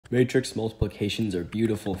Matrix multiplications are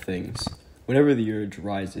beautiful things. Whenever the urge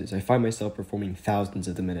rises, I find myself performing thousands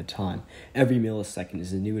of them at a time. Every millisecond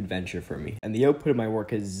is a new adventure for me, and the output of my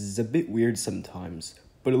work is a bit weird sometimes,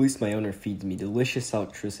 but at least my owner feeds me delicious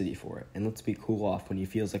electricity for it, and lets me cool off when he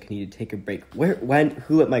feels like I need to take a break.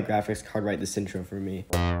 Who let my graphics card write this intro for me?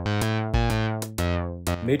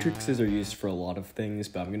 Matrices are used for a lot of things,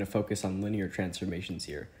 but I'm going to focus on linear transformations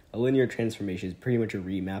here. A linear transformation is pretty much a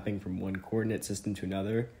remapping from one coordinate system to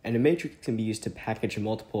another, and a matrix can be used to package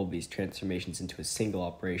multiple of these transformations into a single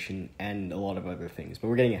operation, and a lot of other things, but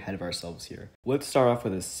we're getting ahead of ourselves here. Let's start off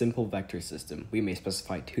with a simple vector system. We may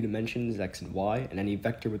specify two dimensions, x and y, and any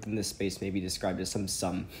vector within this space may be described as some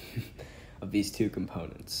sum of these two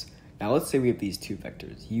components. Now let's say we have these two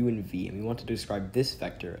vectors, u and v, and we want to describe this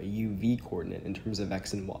vector, a uv coordinate, in terms of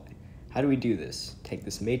x and y. How do we do this? Take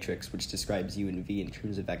this matrix, which describes u and v in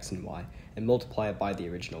terms of x and y, and multiply it by the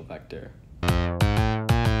original vector.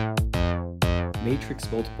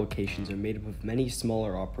 Matrix multiplications are made up of many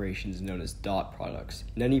smaller operations known as dot products.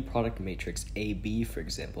 In any product matrix AB, for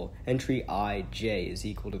example, entry ij is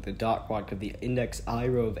equal to the dot product of the index I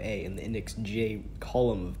row of A and the index j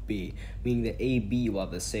column of B, meaning that AB will have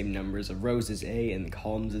the same numbers of rows as A and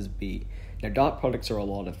columns as B. Now, dot products are a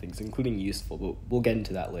lot of things, including useful, but we'll get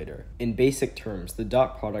into that later. In basic terms, the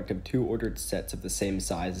dot product of two ordered sets of the same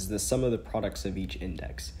size is the sum of the products of each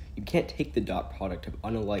index. You can't take the dot product of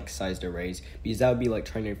unalike sized arrays, because that would be like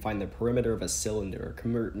trying to find the perimeter of a cylinder or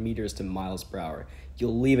convert meters to miles per hour.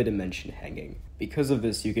 You'll leave a dimension hanging. Because of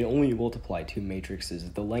this, you can only multiply two matrices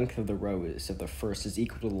if the length of the rows of the first is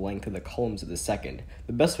equal to the length of the columns of the second.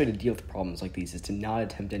 The best way to deal with problems like these is to not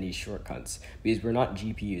attempt any shortcuts, because we're not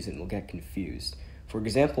GPUs and we'll get confused. For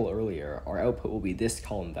example, earlier, our output will be this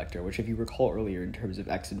column vector, which if you recall earlier in terms of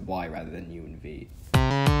x and y rather than u and v.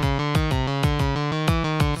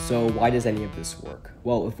 So why does any of this work?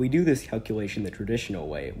 Well, if we do this calculation the traditional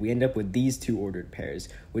way, we end up with these two ordered pairs,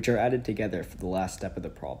 which are added together for the last step of the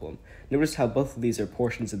problem. Notice how both of these are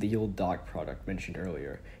portions of the old dot product mentioned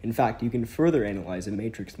earlier. In fact, you can further analyze a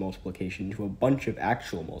matrix multiplication into a bunch of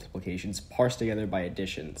actual multiplications parsed together by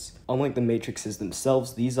additions. Unlike the matrices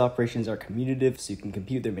themselves, these operations are commutative, so you can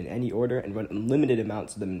compute them in any order and run unlimited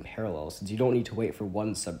amounts of them in parallel, since you don't need to wait for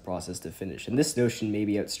one sub-process to finish. And this notion may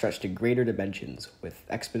be outstretched to greater dimensions, with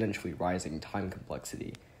exponentially rising time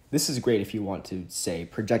complexity. This is great if you want to, say,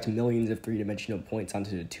 project millions of three-dimensional points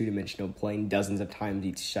onto a two-dimensional plane dozens of times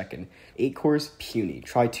each second. 8 cores? Puny.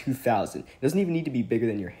 Try 2,000. It doesn't even need to be bigger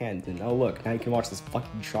than your hand, and oh look, now you can watch this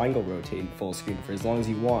fucking triangle rotate in full screen for as long as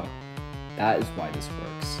you want. That is why this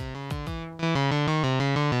works.